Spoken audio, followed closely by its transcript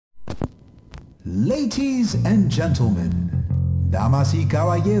Ladies and gentlemen, damas y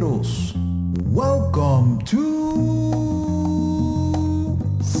caballeros, welcome to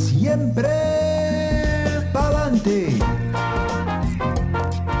Siempre Pa'lante.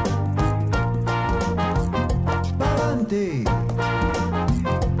 Pa'lante.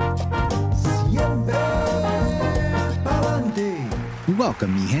 Siempre Pa'lante.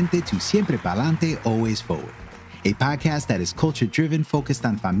 Welcome, mi gente, to Siempre Pa'lante, Always Forward, a podcast that is culture-driven, focused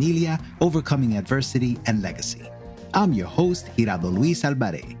on familia, overcoming adversity, and legacy. I'm your host, Gerardo Luis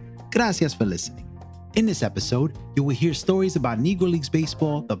Alvarez. Gracias for listening. In this episode, you will hear stories about Negro Leagues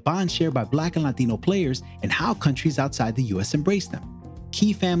baseball, the bond shared by Black and Latino players, and how countries outside the U.S. embrace them.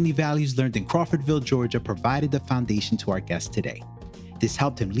 Key family values learned in Crawfordville, Georgia provided the foundation to our guest today. This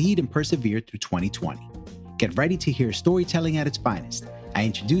helped him lead and persevere through 2020. Get ready to hear storytelling at its finest. I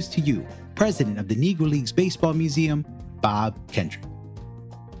introduce to you President of the Negro Leagues Baseball Museum, Bob Kendrick.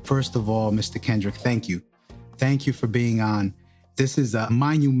 First of all, Mr. Kendrick, thank you. Thank you for being on. This is a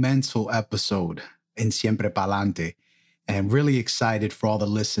monumental episode in Siempre Pa'lante, and I'm really excited for all the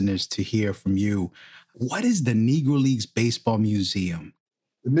listeners to hear from you. What is the Negro Leagues Baseball Museum?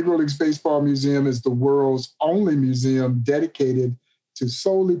 The Negro Leagues Baseball Museum is the world's only museum dedicated to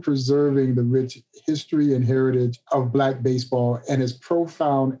solely preserving the rich history and heritage of Black baseball and its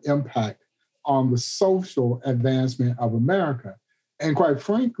profound impact on the social advancement of America. And quite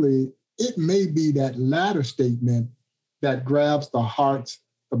frankly, it may be that latter statement that grabs the hearts,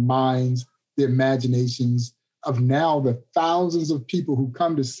 the minds, the imaginations of now the thousands of people who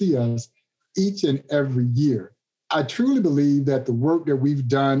come to see us each and every year. I truly believe that the work that we've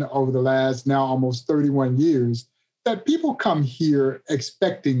done over the last now almost 31 years, that people come here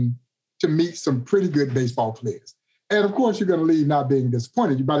expecting to meet some pretty good baseball players. And of course, you're going to leave not being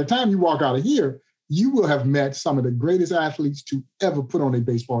disappointed. By the time you walk out of here, you will have met some of the greatest athletes to ever put on a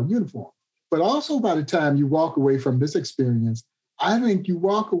baseball uniform. But also by the time you walk away from this experience, I think you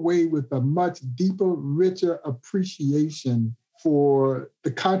walk away with a much deeper, richer appreciation for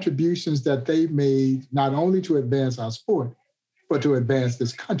the contributions that they've made, not only to advance our sport, but to advance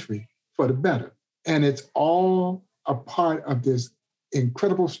this country for the better. And it's all a part of this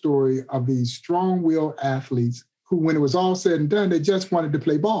incredible story of these strong-willed athletes who, when it was all said and done, they just wanted to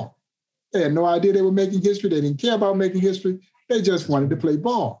play ball. They had no idea they were making history. They didn't care about making history. They just wanted to play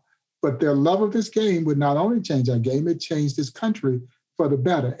ball. But their love of this game would not only change our game, it changed this country for the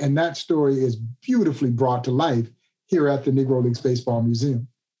better. And that story is beautifully brought to life here at the Negro Leagues Baseball Museum.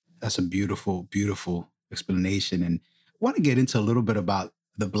 That's a beautiful, beautiful explanation. And I want to get into a little bit about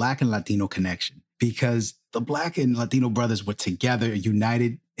the Black and Latino connection, because the Black and Latino brothers were together,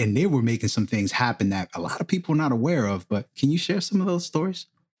 united, and they were making some things happen that a lot of people are not aware of. But can you share some of those stories?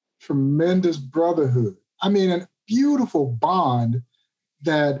 Tremendous brotherhood. I mean, a beautiful bond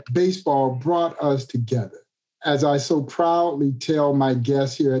that baseball brought us together. As I so proudly tell my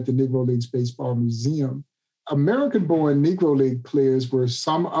guests here at the Negro Leagues Baseball Museum, American-born Negro League players were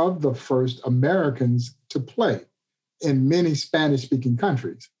some of the first Americans to play in many Spanish-speaking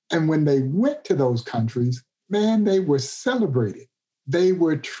countries. And when they went to those countries, man, they were celebrated. They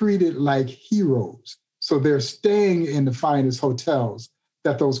were treated like heroes. So they're staying in the finest hotels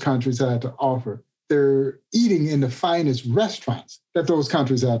that those countries had to offer. They're eating in the finest restaurants that those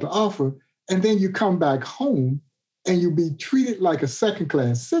countries had to offer. And then you come back home and you be treated like a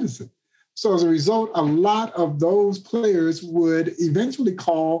second-class citizen. So as a result, a lot of those players would eventually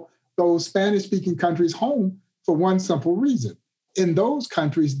call those Spanish-speaking countries home for one simple reason. In those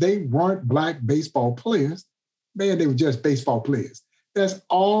countries, they weren't Black baseball players. Man, they were just baseball players. That's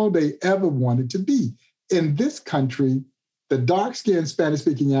all they ever wanted to be. In this country, the dark-skinned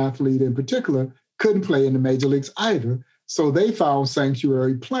Spanish-speaking athlete in particular couldn't play in the major leagues either, so they found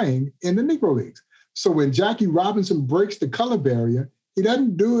sanctuary playing in the Negro Leagues. So when Jackie Robinson breaks the color barrier, he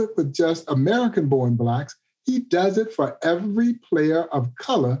doesn't do it for just American-born Blacks. He does it for every player of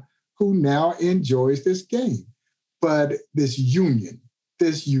color who now enjoys this game. But this union,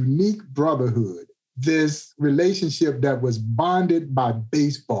 this unique brotherhood, this relationship that was bonded by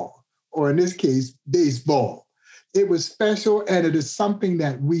baseball, or in this case, baseball, it was special, and it is something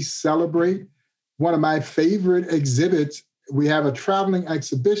that we celebrate. One of my favorite exhibits, we have a traveling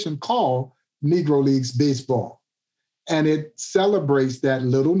exhibition called Negro Leagues Baseball. And it celebrates that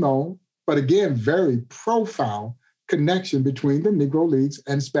little known, but again, very profound connection between the Negro Leagues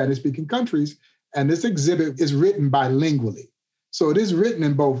and Spanish-speaking countries. And this exhibit is written bilingually. So it is written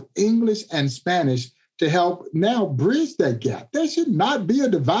in both English and Spanish to help now bridge that gap. There should not be a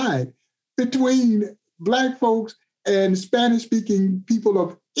divide between Black folks and Spanish-speaking people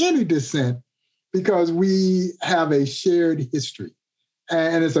of any descent, because we have a shared history.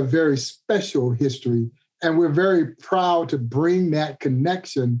 And it's a very special history. And we're very proud to bring that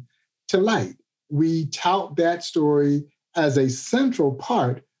connection to light. We tout that story as a central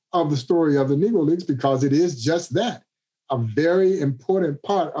part of the story of the Negro Leagues because it is just that, a very important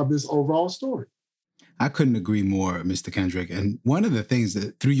part of this overall story. I couldn't agree more, Mr. Kendrick. And one of the things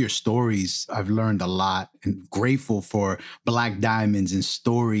that through your stories, I've learned a lot and grateful for Black Diamonds and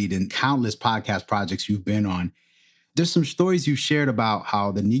Storied and countless podcast projects you've been on. There's some stories you shared about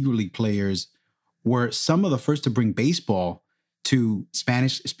how the Negro League players were some of the first to bring baseball to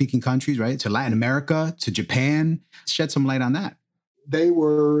Spanish-speaking countries, right? To Latin America, to Japan. Shed some light on that. They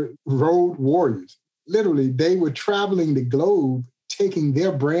were road warriors. Literally, they were traveling the globe, taking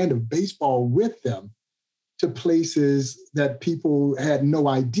their brand of baseball with them to places that people had no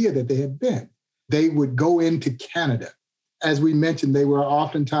idea that they had been. They would go into Canada. As we mentioned, they were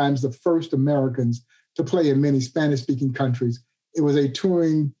oftentimes the first Americans to play in many Spanish-speaking countries. It was a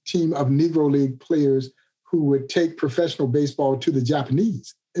touring team of Negro League players who would take professional baseball to the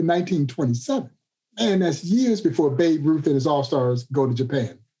Japanese in 1927. And that's years before Babe Ruth and his All-Stars go to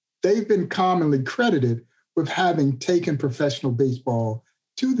Japan. They've been commonly credited with having taken professional baseball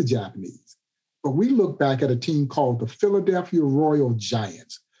to the Japanese. But we look back at a team called the Philadelphia Royal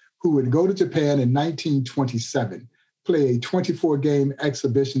Giants, who would go to Japan in 1927, play a 24-game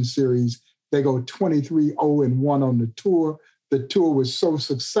exhibition series. They go 23-0-1 on the tour. The tour was so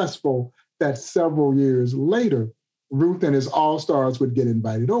successful that several years later, Ruth and his All-Stars would get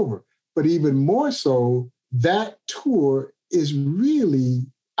invited over. But even more so, that tour is really,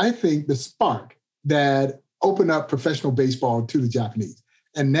 I think, the spark that opened up professional baseball to the Japanese.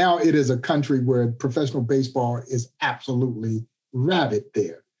 And now it is a country where professional baseball is absolutely rabid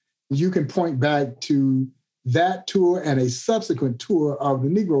there. You can point back to that tour and a subsequent tour of the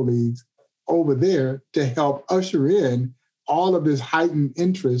Negro Leagues over there to help usher in all of this heightened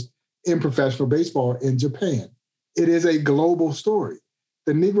interest in professional baseball in Japan. It is a global story.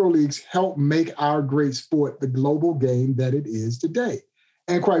 The Negro Leagues helped make our great sport the global game that it is today.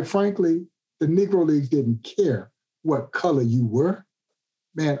 And quite frankly, the Negro Leagues didn't care what color you were.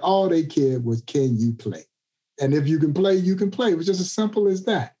 Man, all they cared was, can you play? And if you can play, you can play. It was just as simple as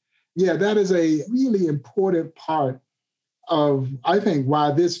that. Yeah, that is a really important part of, I think,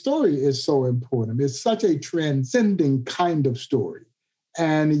 why this story is so important. It's such a transcending kind of story.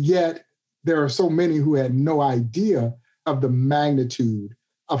 And yet there are so many who had no idea of the magnitude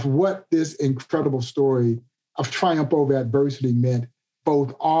of what this incredible story of triumph over adversity meant,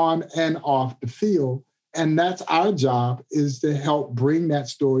 both on and off the field. And that's our job, is to help bring that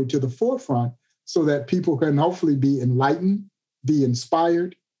story to the forefront so that people can hopefully be enlightened, be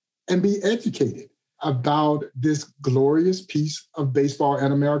inspired, and be educated about this glorious piece of baseball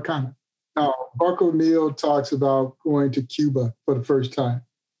and Americana. Now, Buck O'Neil talks about going to Cuba for the first time,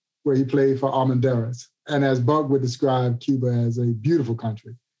 where he played for Armendaris. And as Buck would describe Cuba as a beautiful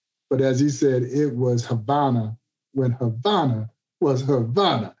country. But as he said, it was Havana when Havana was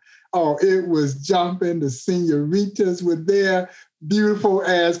Havana. Oh, it was jumping. The senoritas were there, beautiful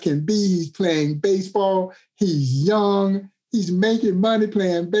as can be. He's playing baseball. He's young. He's making money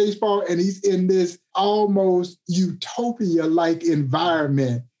playing baseball, and he's in this almost utopia-like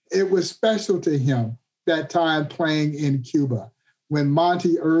environment. It was special to him that time playing in Cuba. When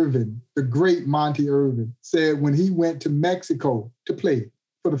Monty Irvin, the great Monty Irvin, said when he went to Mexico to play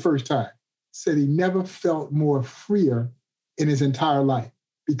for the first time, said he never felt more freer in his entire life,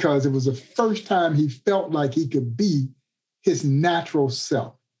 because it was the first time he felt like he could be his natural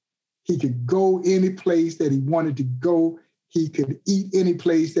self. He could go any place that he wanted to go. He could eat any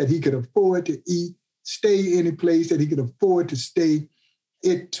place that he could afford to eat, stay any place that he could afford to stay.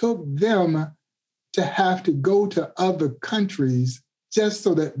 It took them to have to go to other countries just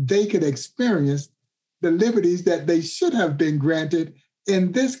so that they could experience the liberties that they should have been granted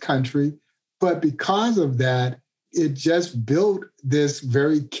in this country. But because of that, it just built this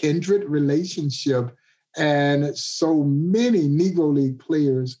very kindred relationship. And so many Negro League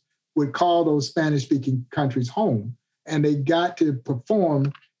players would call those Spanish-speaking countries home. And they got to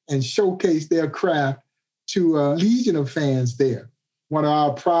perform and showcase their craft to a legion of fans there. One of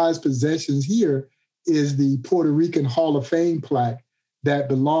our prized possessions here is the Puerto Rican Hall of Fame plaque that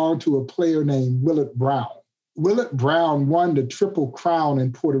belonged to a player named Willard Brown. Willard Brown won the Triple Crown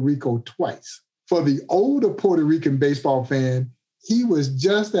in Puerto Rico twice. For the older Puerto Rican baseball fan, he was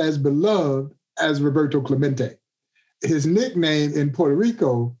just as beloved as Roberto Clemente. His nickname in Puerto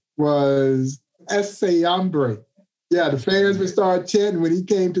Rico was Ese Hombre. Yeah, the fans would start chanting when he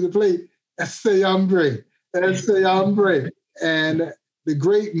came to the plate, Ese Hombre, Ese Hombre. And the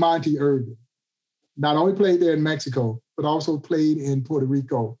great Monty Irvin not only played there in Mexico, but also played in Puerto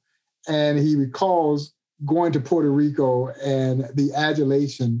Rico. And he recalls going to Puerto Rico and the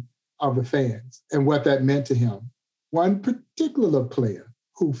adulation of the fans and what that meant to him. One particular player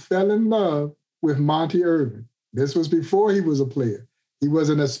who fell in love with Monte Irvin. This was before he was a player. He was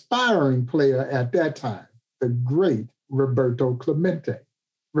an aspiring player at that time, the great Roberto Clemente.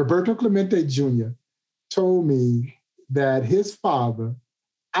 Roberto Clemente Jr. told me that his father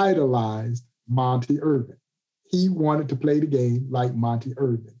idolized Monte Irvin. He wanted to play the game like Monte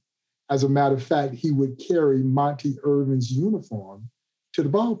Irvin. As a matter of fact, he would carry Monte Irvin's uniform to the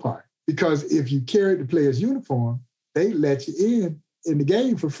ballpark because if you carried the player's uniform, they let you in the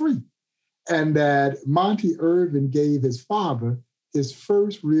game for free. And that Monte Irvin gave his father his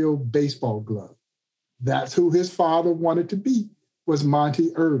first real baseball glove. That's who his father wanted to be, was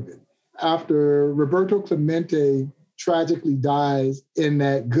Monte Irvin. After Roberto Clemente tragically dies in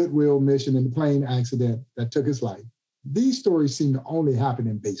that Goodwill mission in the plane accident that took his life, these stories seem to only happen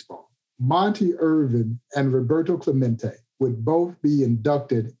in baseball. Monte Irvin and Roberto Clemente would both be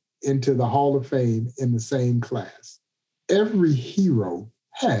inducted into the Hall of Fame in the same class. Every hero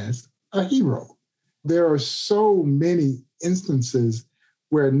has a hero. There are so many instances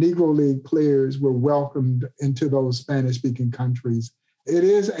where Negro League players were welcomed into those Spanish-speaking countries. It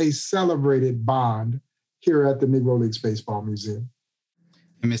is a celebrated bond here at the Negro Leagues Baseball Museum.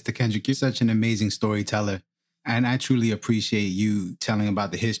 And Mr. Kendrick, you're such an amazing storyteller, and I truly appreciate you telling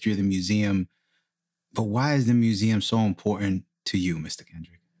about the history of the museum. But why is the museum so important to you, Mr.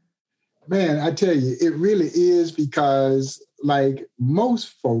 Kendrick? Man, I tell you, it really is because, like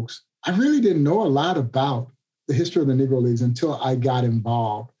most folks, I really didn't know a lot about the history of the Negro Leagues until I got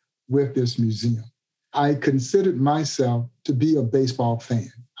involved with this museum. I considered myself to be a baseball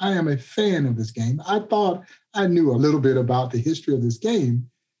fan. I am a fan of this game. I thought I knew a little bit about the history of this game.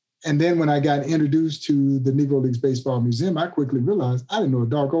 And then when I got introduced to the Negro Leagues Baseball Museum, I quickly realized I didn't know a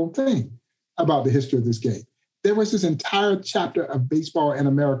doggone thing about the history of this game. There was this entire chapter of baseball and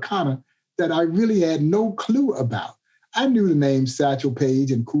Americana that I really had no clue about. I knew the names Satchel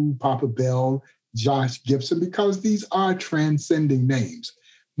Paige and Cool Papa Bell, Josh Gibson, because these are transcending names.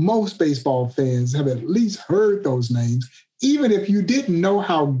 Most baseball fans have at least heard those names. Even if you didn't know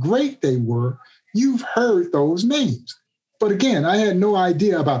how great they were, you've heard those names. But again, I had no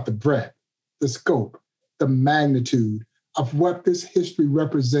idea about the breadth, the scope, the magnitude of what this history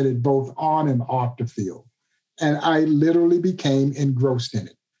represented both on and off the field. And I literally became engrossed in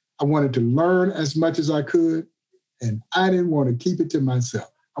it. I wanted to learn as much as I could, and I didn't want to keep it to myself.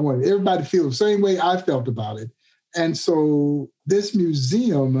 I wanted everybody to feel the same way I felt about it. And so this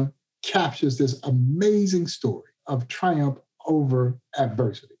museum captures this amazing story of triumph over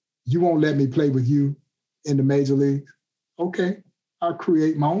adversity. You won't let me play with you in the major leagues? Okay, I'll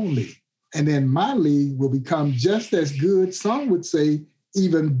create my own league. And then my league will become just as good, some would say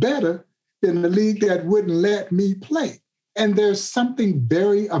even better, than the league that wouldn't let me play. And there's something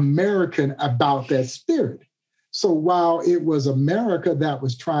very American about that spirit. So while it was America that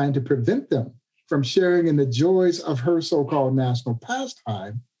was trying to prevent them from sharing in the joys of her so-called national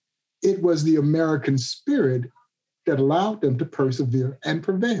pastime, it was the American spirit that allowed them to persevere and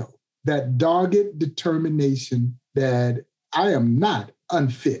prevail. That dogged determination that I am not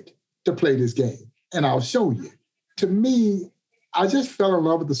unfit to play this game, and I'll show you. To me, I just fell in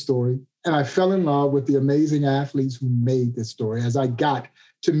love with the story, and I fell in love with the amazing athletes who made this story as I got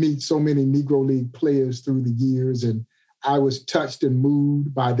to meet so many Negro League players through the years, and I was touched and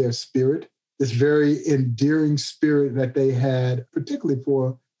moved by their spirit, this very endearing spirit that they had, particularly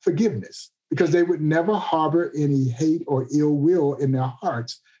for forgiveness, because they would never harbor any hate or ill will in their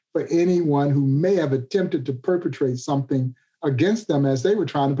hearts for anyone who may have attempted to perpetrate something against them as they were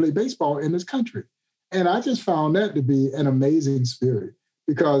trying to play baseball in this country. And I just found that to be an amazing spirit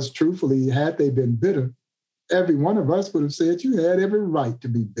because truthfully, had they been bitter, every one of us would have said you had every right to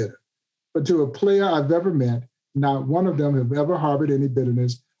be bitter. But to a player I've ever met, not one of them have ever harbored any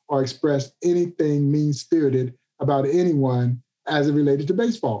bitterness or expressed anything mean-spirited about anyone as it related to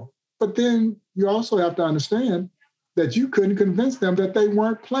baseball. But then you also have to understand that you couldn't convince them that they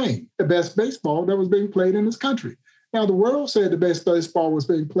weren't playing the best baseball that was being played in this country. Now, the world said the best baseball was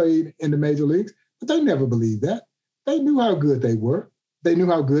being played in the major leagues, but they never believed that. They knew how good they were. They knew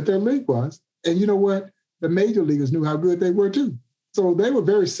how good their league was. And you know what? The major leaguers knew how good they were too. So they were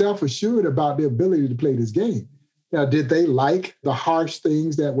very self-assured about their ability to play this game. Now, did they like the harsh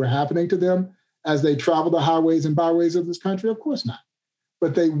things that were happening to them as they traveled the highways and byways of this country? Of course not.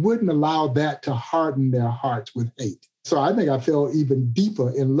 But they wouldn't allow that to harden their hearts with hate. So I think I fell even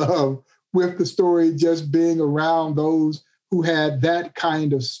deeper in love with the story just being around those who had that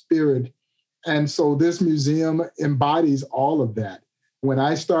kind of spirit And so this museum embodies all of that. When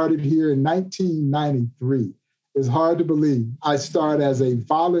I started here in 1993, it's hard to believe, I started as a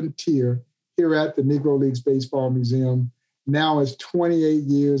volunteer here at the Negro Leagues Baseball Museum. Now it's 28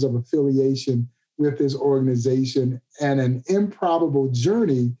 years of affiliation with this organization, and an improbable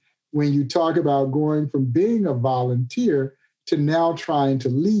journey when you talk about going from being a volunteer to now trying to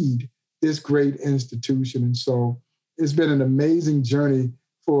lead this great institution. And so it's been an amazing journey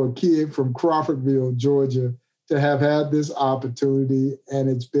for a kid from Crawfordville, Georgia, to have had this opportunity, and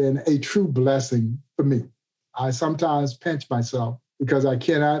it's been a true blessing for me. I sometimes pinch myself because I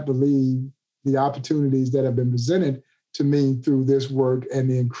cannot believe the opportunities that have been presented to me through this work and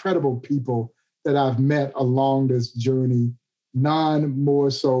the incredible people that I've met along this journey, none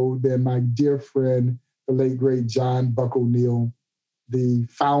more so than my dear friend, the late, great John Buck O'Neill, the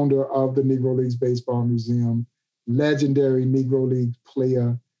founder of the Negro Leagues Baseball Museum, legendary Negro League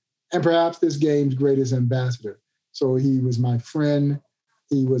player, and perhaps this game's greatest ambassador. So he was my friend,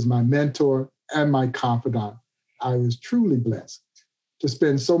 he was my mentor, and my confidant. I was truly blessed to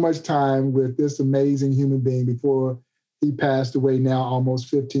spend so much time with this amazing human being before he passed away now almost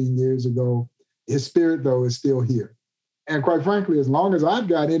 15 years ago. His spirit, though, is still here. And quite frankly, as long as I've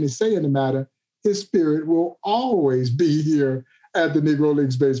got any say in the matter, his spirit will always be here at the Negro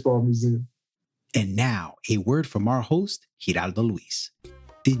Leagues Baseball Museum. And now, a word from our host, Giraldo Luis.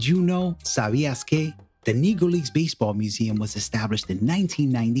 Did you know, sabías que? The Negro Leagues Baseball Museum was established in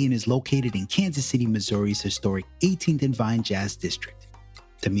 1990 and is located in Kansas City, Missouri's historic 18th and Vine Jazz District.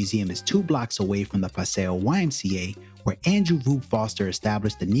 The museum is 2 blocks away from the Paseo YMCA, where Andrew Rube Foster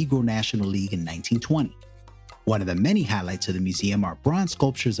established the Negro National League in 1920. One of the many highlights of the museum are bronze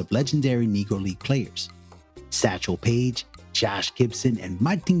sculptures of legendary Negro League players. Satchel Paige, Josh Gibson, and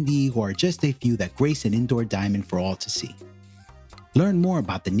Martin Diego are just a few that grace an indoor diamond for all to see. Learn more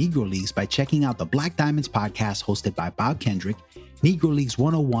about the Negro Leagues by checking out the Black Diamonds podcast hosted by Bob Kendrick, Negro Leagues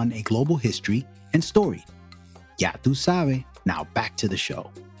 101, A Global History, and Storied. Ya tu sabe. Now back to the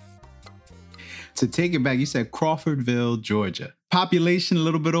show. To take it back, you said Crawfordville, Georgia. Population a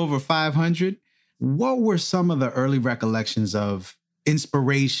little bit over 500. What were some of the early recollections of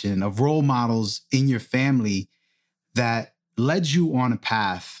inspiration, of role models in your family that led you on a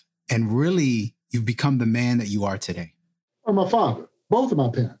path and really you've become the man that you are today? Well, my father, both of my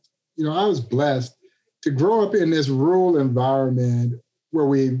parents. You know, I was blessed to grow up in this rural environment where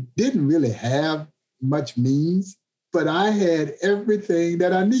we didn't really have much means, but I had everything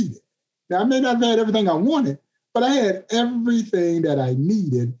that I needed. Now, I may not have had everything I wanted, but I had everything that I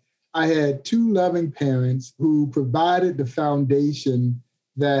needed. I had 2 loving parents who provided the foundation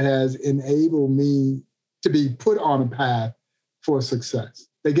that has enabled me to be put on a path for success.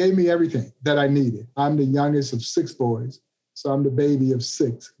 They gave me everything that I needed. I'm the youngest of 6 boys, so I'm the baby of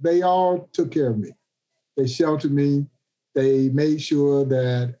 6. They all took care of me. They sheltered me. They made sure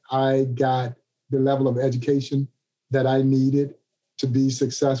that I got the level of education that I needed to be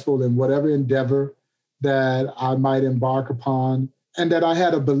successful in whatever endeavor that I might embark upon, and that I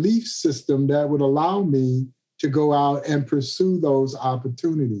had a belief system that would allow me to go out and pursue those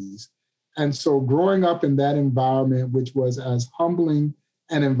opportunities. And so growing up in that environment, which was as humbling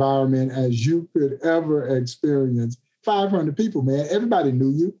an environment as you could ever experience, 500 people, man, everybody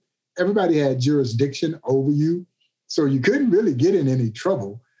knew you. Everybody had jurisdiction over you. So you couldn't really get in any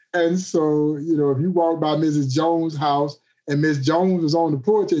trouble. And so, you know, if you walked by Mrs. Jones' house and Miss Jones was on the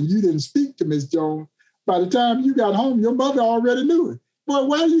porch and you didn't speak to Miss Jones, by the time you got home, your mother already knew it. Boy,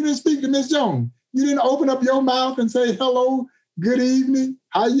 why you didn't speak to Miss Jones? You didn't open up your mouth and say, hello, good evening,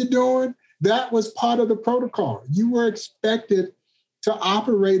 how you doing? That was part of the protocol. You were expected to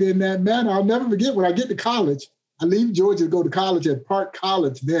operate in that manner. I'll never forget when I get to college, I leave Georgia to go to college at Park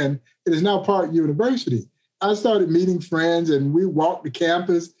College then. It is now Park University. I started meeting friends and we walked the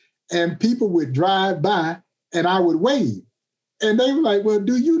campus and people would drive by and I would wave. And they were like, well,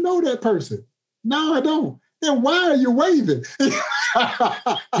 do you know that person? No, I don't. Then why are you waving?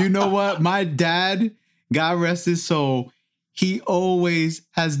 You know what? My dad, God rest his soul, he always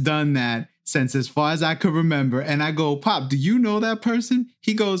has done that since as far as I could remember. And I go, Pop, do you know that person?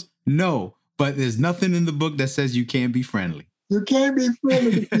 He goes, no, but there's nothing in the book that says you can't be friendly. You can't be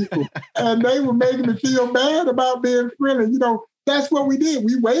friendly to people. And they were making me feel bad about being friendly. You know, that's what we did.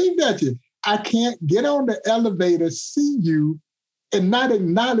 We waved at you. I can't get on the elevator, see you, and not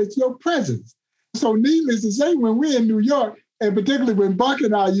acknowledge your presence. So needless to say, when we're in New York, and particularly when Buck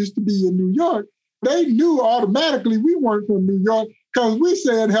and I used to be in New York, they knew automatically we weren't from New York because we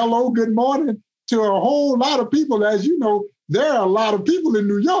said hello, good morning to a whole lot of people. As you know, there are a lot of people in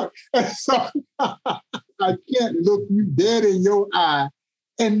New York. And so I can't look you dead in your eye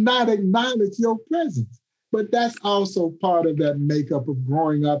and not acknowledge your presence. But that's also part of that makeup of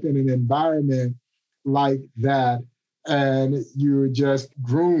growing up in an environment like that. And you're just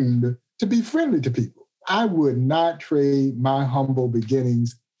groomed to be friendly to people. I would not trade my humble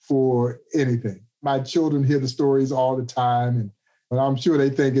beginnings for anything. My children hear the stories all the time, and I'm sure they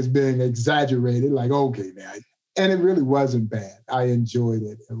think it's being exaggerated, like, okay, now. And it really wasn't bad. I enjoyed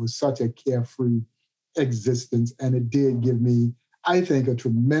it. It was such a carefree existence, and it did give me, I think, a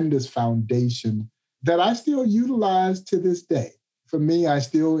tremendous foundation that I still utilize to this day. For me, I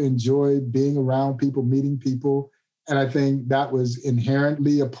still enjoy being around people, meeting people, and I think that was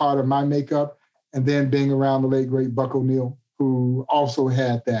inherently a part of my makeup. And then being around the late, great Buck O'Neil, who also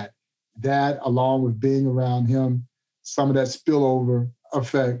had that. That, along with being around him, some of that spillover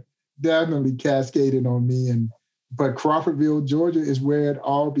effect definitely cascaded on me. But Crawfordville, Georgia is where it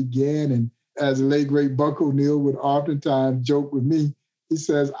all began. And as the late, great Buck O'Neil would oftentimes joke with me, he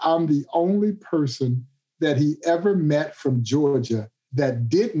says, I'm the only person that he ever met from Georgia that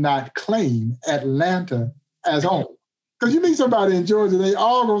did not claim Atlanta as home. Because you meet somebody in Georgia, they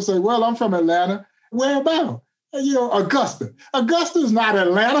all gonna say, well, I'm from Atlanta. Where about? Augusta. Augusta is not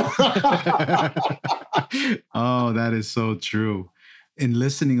Atlanta. Oh, that is so true. In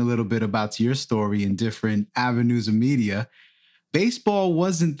listening a little bit about your story in different avenues of media, baseball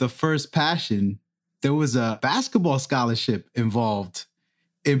wasn't the first passion. There was a basketball scholarship involved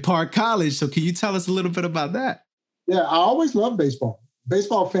in Park College. So can you tell us a little bit about that? Yeah, I always loved baseball.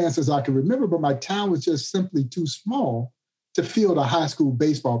 Baseball fan since I can remember, but my town was just simply too small to field a high school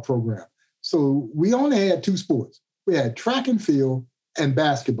baseball program. So we only had two sports. We had track and field and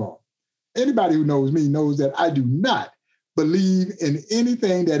basketball. Anybody who knows me knows that I do not believe in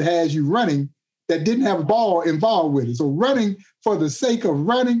anything that has you running that didn't have a ball involved with it. So running for the sake of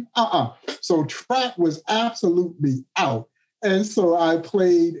running, So track was absolutely out. And so I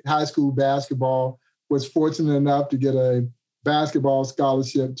played high school basketball, was fortunate enough to get a basketball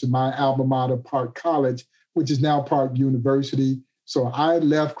scholarship to my alma mater, Park College, which is now Park University. So I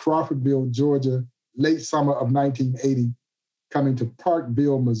left Crawfordville, Georgia, late summer of 1980, coming to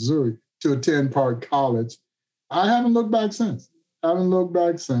Parkville, Missouri, to attend Park College. I haven't looked back since. I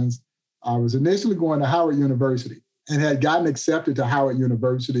was initially going to Howard University and had gotten accepted to Howard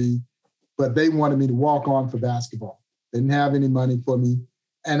University, but they wanted me to walk on for basketball. They didn't have any money for me.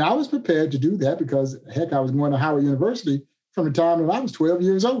 And I was prepared to do that because, heck, I was going to Howard University from the time that I was 12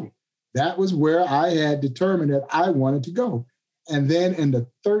 years old. That was where I had determined that I wanted to go. And then in the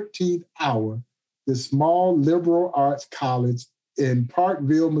 13th hour, the small liberal arts college in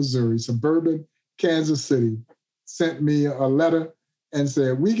Parkville, Missouri, suburban Kansas City, sent me a letter and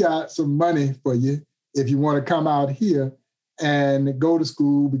said, we got some money for you if you want to come out here and go to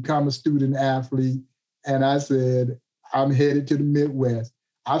school, become a student athlete. And I said, I'm headed to the Midwest.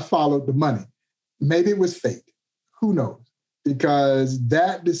 I followed the money. Maybe it was fate. Who knows? Because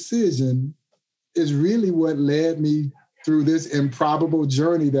that decision is really what led me through this improbable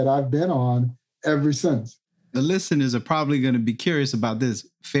journey that I've been on ever since. The listeners are probably going to be curious about this.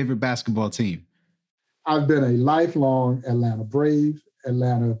 Favorite basketball team? I've been a lifelong Atlanta Brave,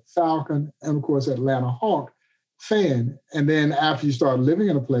 Atlanta Falcon, and of course, Atlanta Hawk fan. And then after you start living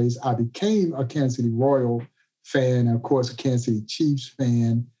in a place, I became a Kansas City Royal fan, and of course, a Kansas City Chiefs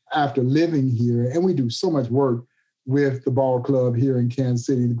fan after living here. And we do so much work with the ball club here in Kansas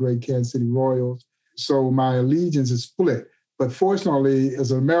City, the great Kansas City Royals. So my allegiance is split. But fortunately,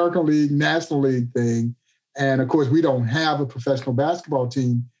 it's an American League, National League thing. And of course, we don't have a professional basketball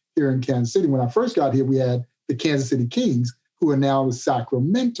team here in Kansas City. When I first got here, we had the Kansas City Kings, who are now the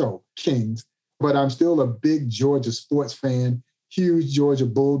Sacramento Kings. But I'm still a big Georgia sports fan, huge Georgia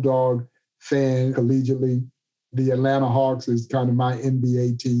Bulldog fan collegiately. The Atlanta Hawks is kind of my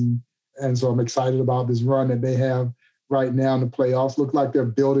NBA team. And so I'm excited about this run that they have right now in the playoffs. Look like they're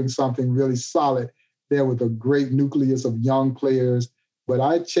building something really solid there with a great nucleus of young players. But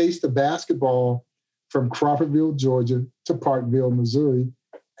I chased the basketball from Crawfordville, Georgia to Parkville, Missouri.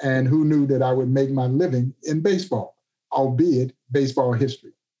 And who knew that I would make my living in baseball, albeit baseball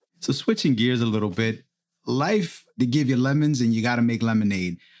history. So switching gears a little bit, life, they give you lemons and you got to make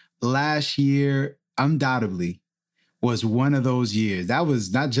lemonade. Last year, undoubtedly, was one of those years. That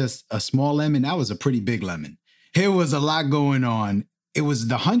was not just a small lemon, that was a pretty big lemon. There was a lot going on. It was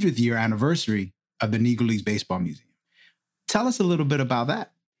the 100th year anniversary of the Negro Leagues Baseball Museum. Tell us a little bit about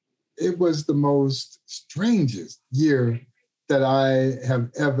that. It was the most strangest year that I have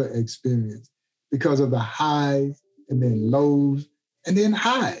ever experienced because of the highs and then lows and then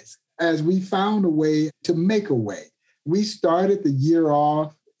highs as we found a way to make a way. We started the year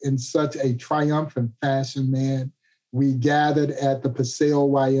off in such a triumphant fashion, man. We gathered at the Paseo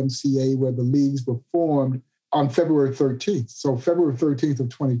YMCA where the leagues were formed on February 13th. So February 13th of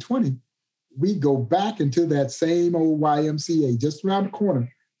 2020, we go back into that same old YMCA just around the corner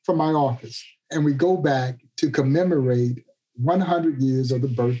from my office. And we go back to commemorate 100 years of the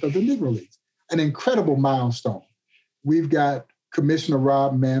birth of the Negro Leagues, an incredible milestone. We've got Commissioner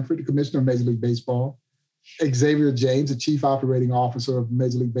Rob Manfred, the Commissioner of Major League Baseball, Xavier James, the Chief Operating Officer of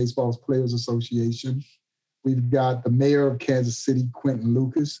Major League Baseball's Players Association. We've got the Mayor of Kansas City, Quentin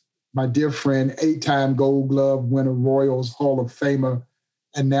Lucas, my dear friend, 8-time Gold Glove winner, Royals Hall of Famer,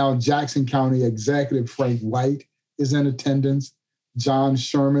 and now Jackson County Executive Frank White is in attendance. John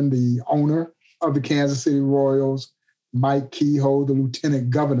Sherman, the owner of the Kansas City Royals, Mike Kehoe, the Lieutenant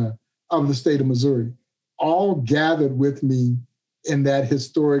Governor of the state of Missouri, all gathered with me in that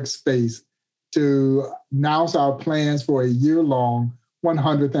historic space to announce our plans for a year-long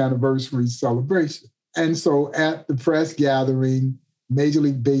 100th anniversary celebration. And so at the press gathering, Major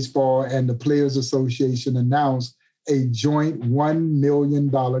League Baseball and the Players Association announced a joint $1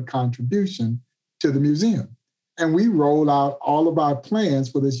 million contribution to the museum. And we rolled out all of our plans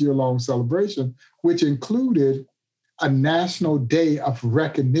for this year-long celebration, which included a national day of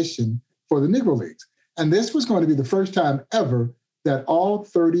recognition for the Negro Leagues. And this was going to be the first time ever that all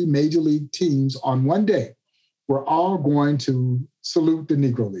 30 Major League teams on one day were all going to salute the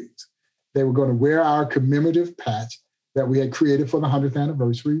Negro Leagues. They were going to wear our commemorative patch that we had created for the 100th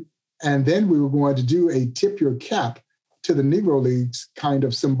anniversary. And then we were going to do a tip your cap to the Negro Leagues kind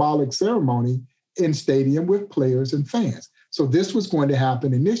of symbolic ceremony in stadium with players and fans. So this was going to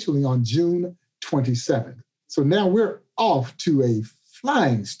happen initially on June 27th. So now we're off to a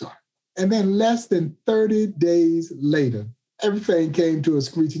flying start. And then less than 30 days later, everything came to a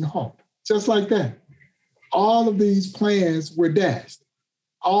screeching halt, just like that. All of these plans were dashed.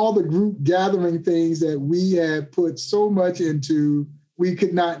 All the group gathering things that we had put so much into, we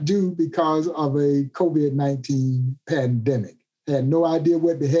could not do because of a COVID-19 pandemic. Had no idea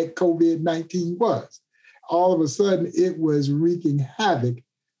what the heck COVID-19 was. All of a sudden, it was wreaking havoc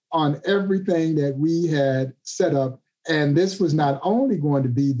on everything that we had set up. And this was not only going to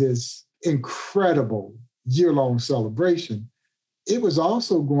be this incredible year-long celebration, it was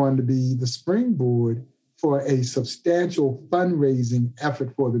also going to be the springboard for a substantial fundraising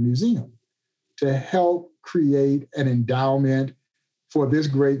effort for the museum to help create an endowment for this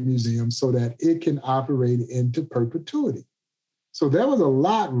great museum so that it can operate into perpetuity. So there was a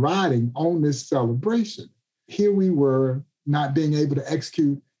lot riding on this celebration. Here we were not being able to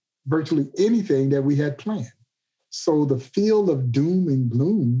execute virtually anything that we had planned. So the field of doom and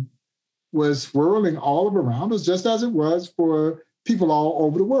gloom was swirling all around us, just as it was for people all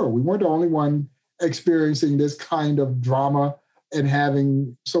over the world. We weren't the only one experiencing this kind of drama and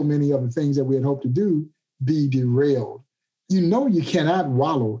having so many of the things that we had hoped to do be derailed. You know you cannot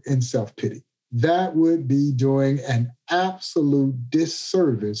wallow in self-pity. That would be doing an absolute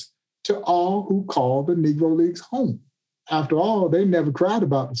disservice to all who call the Negro Leagues home. After all, they never cried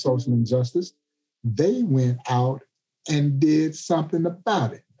about the social injustice. They went out and did something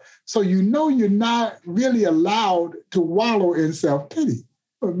about it. So you know you're not really allowed to wallow in self-pity.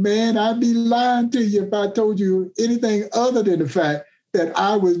 But man, I'd be lying to you if I told you anything other than the fact that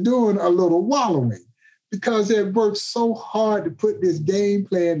I was doing a little wallowing, because it worked so hard to put this game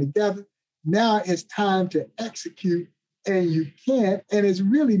plan together. Now it's time to execute, and you can't, and it's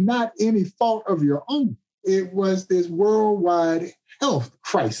really not any fault of your own. It was this worldwide health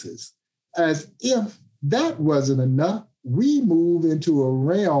crisis. As if that wasn't enough, we move into a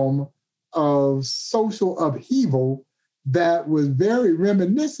realm of social upheaval that was very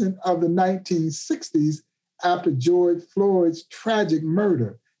reminiscent of the 1960s after George Floyd's tragic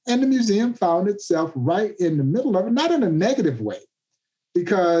murder. And the museum found itself right in the middle of it, not in a negative way,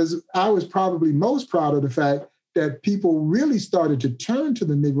 because I was probably most proud of the fact that people really started to turn to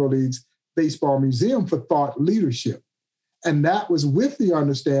the Negro Leagues Baseball Museum for thought leadership. And that was with the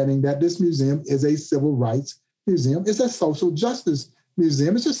understanding that this museum is a civil rights museum. It's a social justice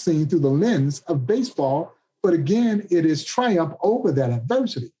museum. It's just seen through the lens of baseball. But again, it is triumph over that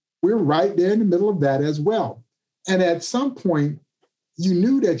adversity. We're right there in the middle of that as well. And at some point, you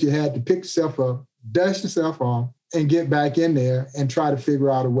knew that you had to pick yourself up, dust yourself off, and get back in there and try to figure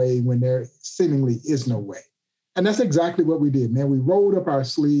out a way when there seemingly is no way. And that's exactly what we did, man. We rolled up our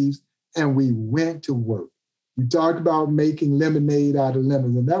sleeves and we went to work. We talked about making lemonade out of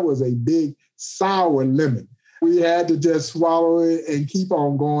lemons, and that was a big sour lemon. We had to just swallow it and keep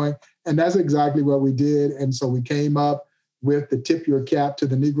on going. And that's exactly what we did. And so we came up with the Tip Your Cap to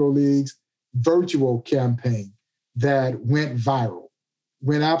the Negro Leagues virtual campaign that went viral,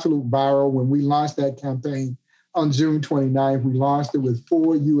 went absolute viral. When we launched that campaign, on June 29th. We launched it with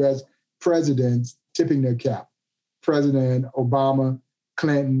 4 U.S. presidents tipping their cap. President Obama,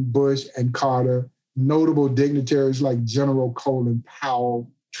 Clinton, Bush, and Carter, notable dignitaries like General Colin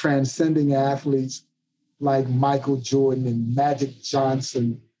Powell, transcending athletes like Michael Jordan and Magic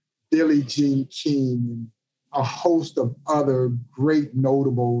Johnson, Billie Jean King, and a host of other great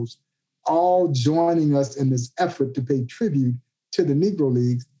notables, all joining us in this effort to pay tribute to the Negro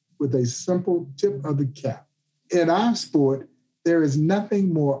Leagues with a simple tip of the cap. In our sport, there is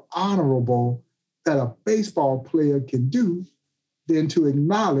nothing more honorable that a baseball player can do than to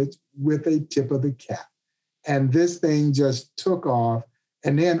acknowledge with a tip of the cap. And this thing just took off.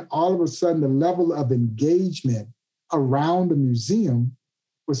 And then all of a sudden, the level of engagement around the museum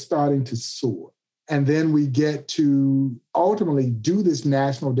was starting to soar. And then we get to ultimately do this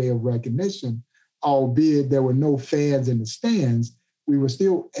National Day of Recognition, albeit there were no fans in the stands. We were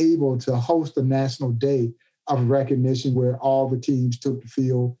still able to host a National Day of Recognition where all the teams took the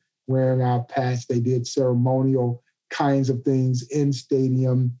field wearing our patch. They did ceremonial kinds of things in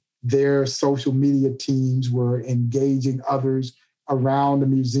stadium. Their social media teams were engaging others around the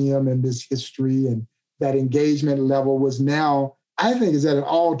museum and this history. And that engagement level was now, I think, is at an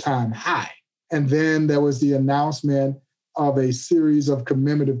all-time high. And then there was the announcement of a series of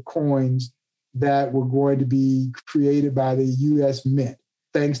commemorative coins that were going to be created by the U.S. Mint,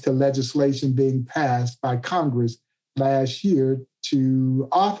 thanks to legislation being passed by Congress last year to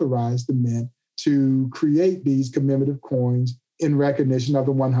authorize the Mint to create these commemorative coins in recognition of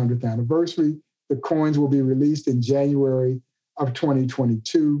the 100th anniversary. The coins will be released in January of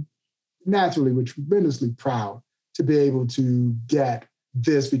 2022. Naturally, we're tremendously proud to be able to get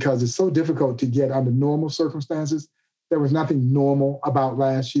this because it's so difficult to get under normal circumstances. There was nothing normal about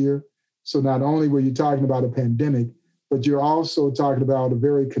last year. So not only were you talking about a pandemic, but you're also talking about a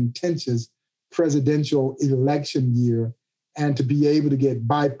very contentious presidential election year, and to be able to get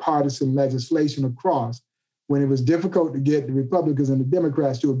bipartisan legislation across when it was difficult to get the Republicans and the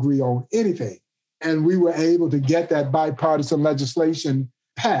Democrats to agree on anything. And we were able to get that bipartisan legislation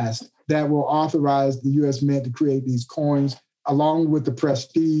passed that will authorize the U.S. Mint to create these coins, along with the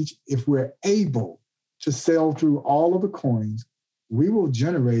prestige. If we're able to sell through all of the coins, we will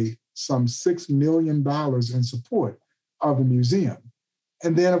generate some $6 million in support of the museum.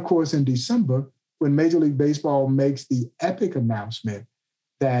 And then, of course, in December, when Major League Baseball makes the epic announcement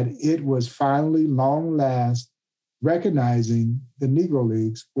that it was finally, long last, recognizing the Negro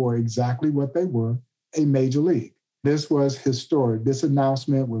Leagues for exactly what they were, a major league. This was historic. This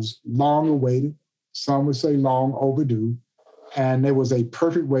announcement was long awaited. Some would say long overdue. And it was a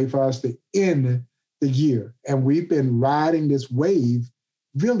perfect way for us to end the year. And we've been riding this wave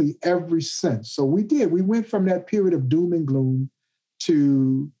really ever since. So we went from that period of doom and gloom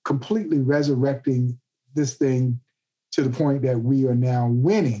to completely resurrecting this thing to the point that we are now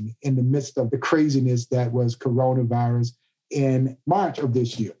winning in the midst of the craziness that was coronavirus in March of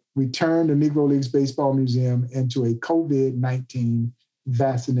this year. We turned the Negro Leagues Baseball Museum into a COVID-19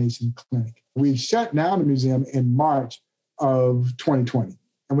 vaccination clinic. We shut down the museum in March of 2020,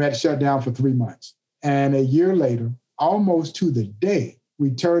 and we had to shut down for 3 months. And a year later, almost to the day,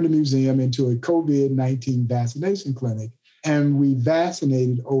 we turned the museum into a COVID-19 vaccination clinic, and we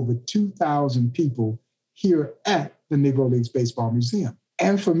vaccinated over 2,000 people here at the Negro Leagues Baseball Museum.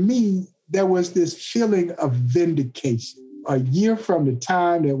 And for me, there was this feeling of vindication. A year from the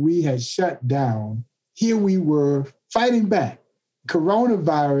time that we had shut down, here we were fighting back.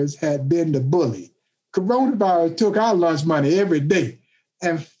 Coronavirus had been the bully. Coronavirus took our lunch money every day.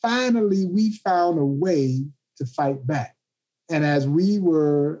 And finally, we found a way to fight back. And as we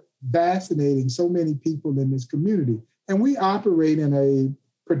were vaccinating so many people in this community, and we operate in a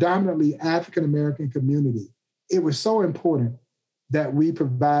predominantly African-American community, it was so important that we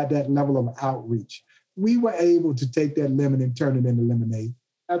provide that level of outreach. We were able to take that lemon and turn it into lemonade.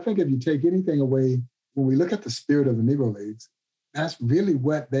 I think if you take anything away, when we look at the spirit of the Negro Leagues, that's really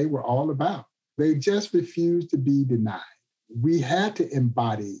what they were all about. They just refused to be denied. We had to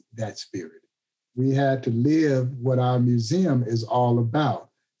embody that spirit. We had to live what our museum is all about.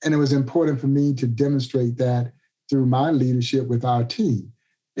 And it was important for me to demonstrate that through my leadership with our team.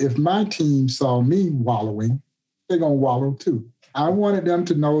 If my team saw me wallowing, they're going to wallow too. I wanted them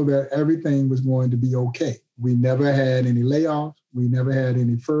to know that everything was going to be okay. We never had any layoffs. We never had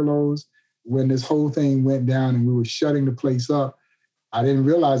any furloughs. When this whole thing went down and we were shutting the place up, I didn't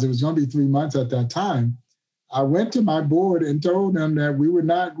realize it was going to be 3 months at that time. I went to my board and told them that we were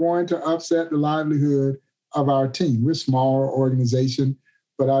not going to upset the livelihood of our team. We're a small organization,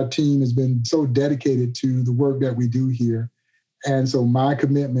 but our team has been so dedicated to the work that we do here. And so my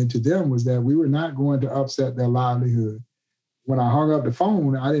commitment to them was that we were not going to upset their livelihood. When I hung up the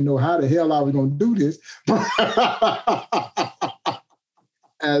phone, I didn't know how the hell I was going to do this.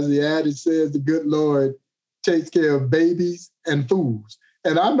 As the adage says, the good Lord takes care of babies and fools.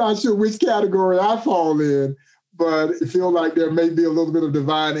 And I'm not sure which category I fall in, but I feel like there may be a little bit of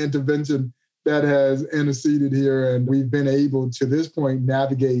divine intervention that has interceded here. And we've been able to this point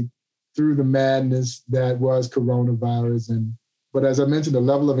navigate through the madness that was coronavirus. But as I mentioned, the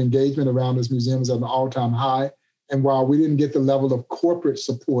level of engagement around this museum is at an all-time high. And while we didn't get the level of corporate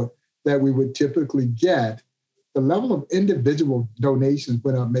support that we would typically get, the level of individual donations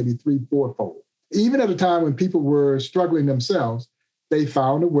went up maybe 3-4-fold. Even at a time when people were struggling themselves, they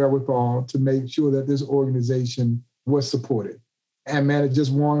found a wherewithal to make sure that this organization was supported. And man, it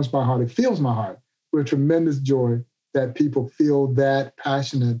just warms my heart. It fills my heart with tremendous joy that people feel that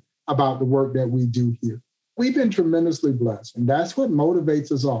passionate about the work that we do here. We've been tremendously blessed. And that's what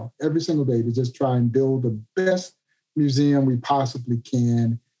motivates us all every single day, to just try and build the best museum we possibly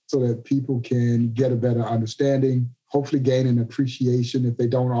can so that people can get a better understanding, hopefully gain an appreciation if they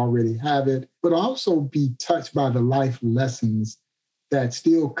don't already have it, but also be touched by the life lessons that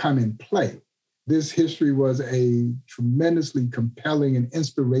still come in play. This history was a tremendously compelling and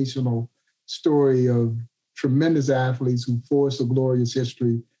inspirational story of tremendous athletes who forged a glorious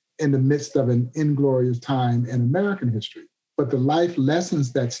history in the midst of an inglorious time in American history. But the life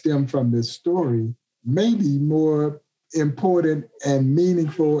lessons that stem from this story may be more important and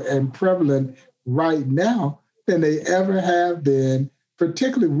meaningful and prevalent right now than they ever have been,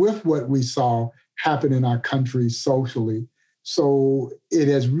 particularly with what we saw happen in our country socially. So it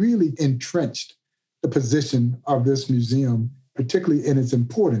has really entrenched the position of this museum, particularly in its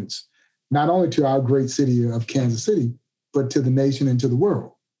importance, not only to our great city of Kansas City, but to the nation and to the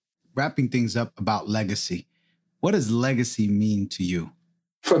world. Wrapping things up about legacy, what does legacy mean to you?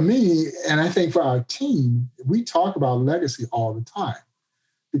 For me, and I think for our team, we talk about legacy all the time,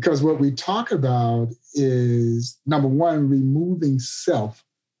 because what we talk about is, number one, removing self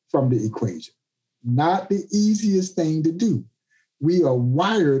from the equation. Not the easiest thing to do. We are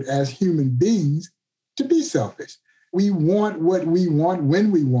wired as human beings to be selfish. We want what we want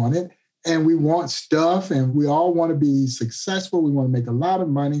when we want it, and we want stuff, and we all want to be successful. We want to make a lot of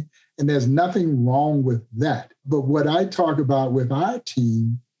money, and there's nothing wrong with that. But what I talk about with our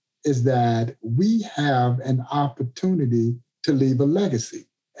team is that we have an opportunity to leave a legacy.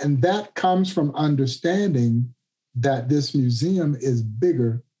 And that comes from understanding that this museum is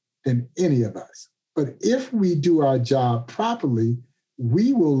bigger than any of us. But if we do our job properly,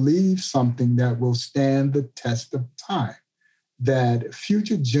 we will leave something that will stand the test of time, that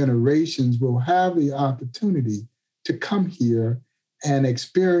future generations will have the opportunity to come here and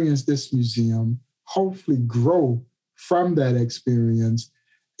experience this museum, hopefully grow from that experience.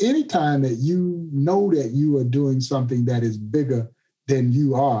 Anytime that you know that you are doing something that is bigger than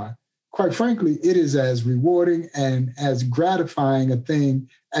you are, quite frankly, it is as rewarding and as gratifying a thing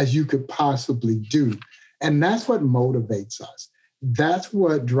as you could possibly do. And that's what motivates us. That's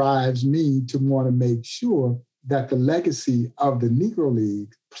what drives me to want to make sure that the legacy of the Negro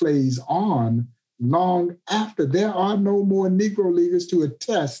League plays on long after there are no more Negro Leaguers to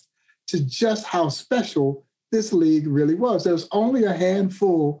attest to just how special this league really was. There's only a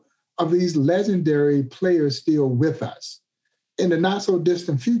handful of these legendary players still with us. In the not so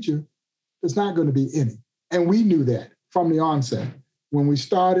distant future, there's not going to be any. And we knew that from the onset when we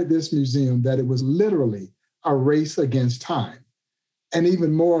started this museum, that it was literally a race against time. And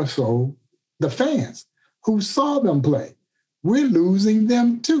even more so, the fans who saw them play. We're losing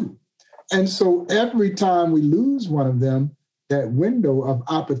them too. And so every time we lose one of them, that window of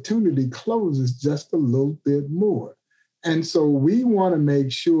opportunity closes just a little bit more. And so we want to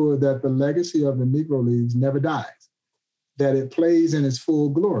make sure that the legacy of the Negro Leagues never dies, that it plays in its full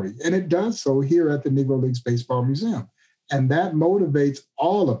glory. And it does so here at the Negro Leagues Baseball Museum. And that motivates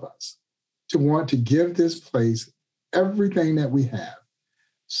all of us to want to give this place everything that we have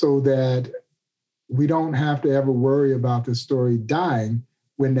so that we don't have to ever worry about the story dying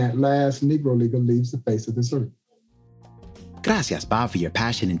when that last Negro Leaguer leaves the face of this earth. Gracias, Bob, for your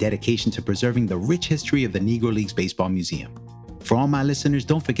passion and dedication to preserving the rich history of the Negro Leagues Baseball Museum. For all my listeners,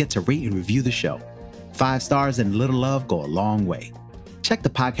 don't forget to rate and review the show. 5 stars and a little love go a long way. Check the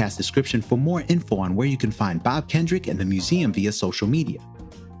podcast description for more info on where you can find Bob Kendrick and the museum via social media.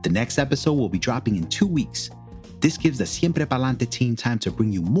 The next episode will be dropping in 2 weeks. This gives the Siempre Pa'lante team time to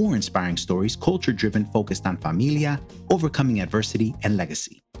bring you more inspiring stories, culture-driven, focused on familia, overcoming adversity, and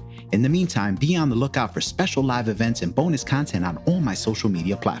legacy. In the meantime, be on the lookout for special live events and bonus content on all my social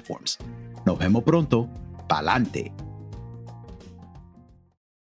media platforms. Nos vemos pronto. Pa'lante.